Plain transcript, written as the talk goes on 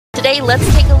Today,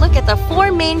 let's take a look at the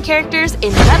 4 main characters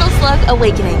in Metal Slug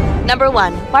Awakening. Number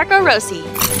 1. Marco Rossi.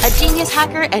 A genius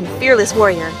hacker and fearless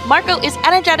warrior, Marco is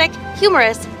energetic,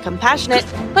 humorous, compassionate,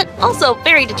 but also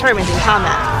very determined in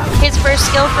combat. His first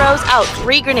skill throws out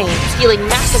 3 grenades, dealing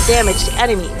massive damage to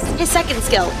enemies. His second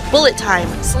skill, Bullet Time,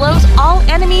 slows all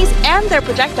enemies and their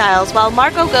projectiles while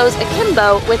Marco goes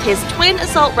akimbo with his twin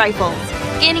assault rifles,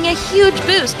 gaining a huge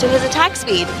boost to his attack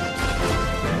speed.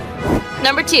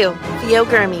 Number 2. Theo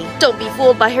Gurmi. Don't be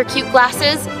fooled by her cute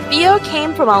glasses. Theo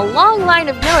came from a long line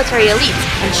of military elites,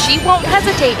 and she won't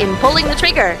hesitate in pulling the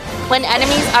trigger. When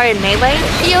enemies are in melee,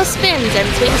 Theo spins and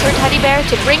swings her teddy bear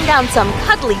to bring down some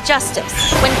cuddly justice.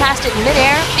 When cast in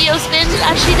midair, Theo spins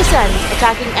as she descends,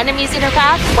 attacking enemies in her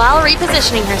path while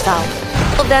repositioning herself.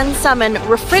 She'll then summon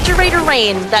Refrigerator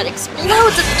Rain that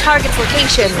explodes at the target's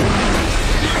location.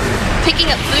 Picking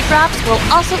up food drops will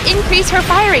also increase her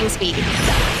firing speed.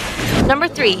 Number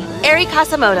 3. Eri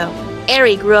Kasamoto.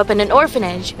 Eri grew up in an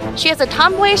orphanage. She has a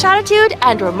tomboyish attitude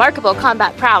and remarkable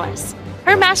combat prowess.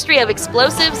 Her mastery of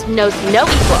explosives knows no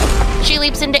equal. She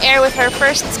leaps into air with her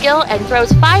first skill and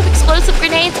throws 5 explosive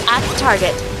grenades at the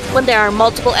target. When there are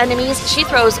multiple enemies, she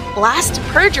throws Blast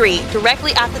Perjury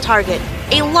directly at the target,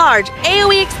 a large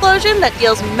AoE explosion that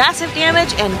deals massive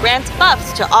damage and grants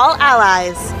buffs to all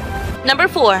allies. Number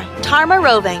 4. Tarma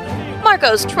Roving.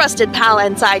 Marco's trusted pal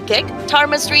and sidekick,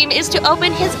 Tarma's dream is to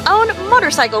open his own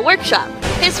motorcycle workshop.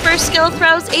 His first skill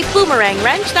throws a boomerang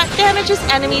wrench that damages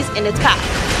enemies in its path.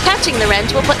 Catching the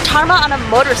wrench will put Tarma on a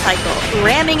motorcycle,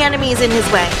 ramming enemies in his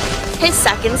way. His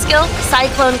second skill,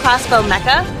 Cyclone Crossbow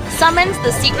Mecha, summons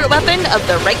the secret weapon of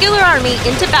the regular army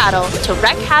into battle to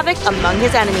wreak havoc among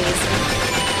his enemies.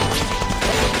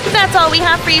 That's all we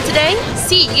have for you today.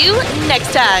 See you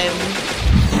next time!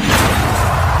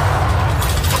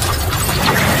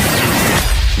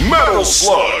 Metal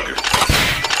Slug!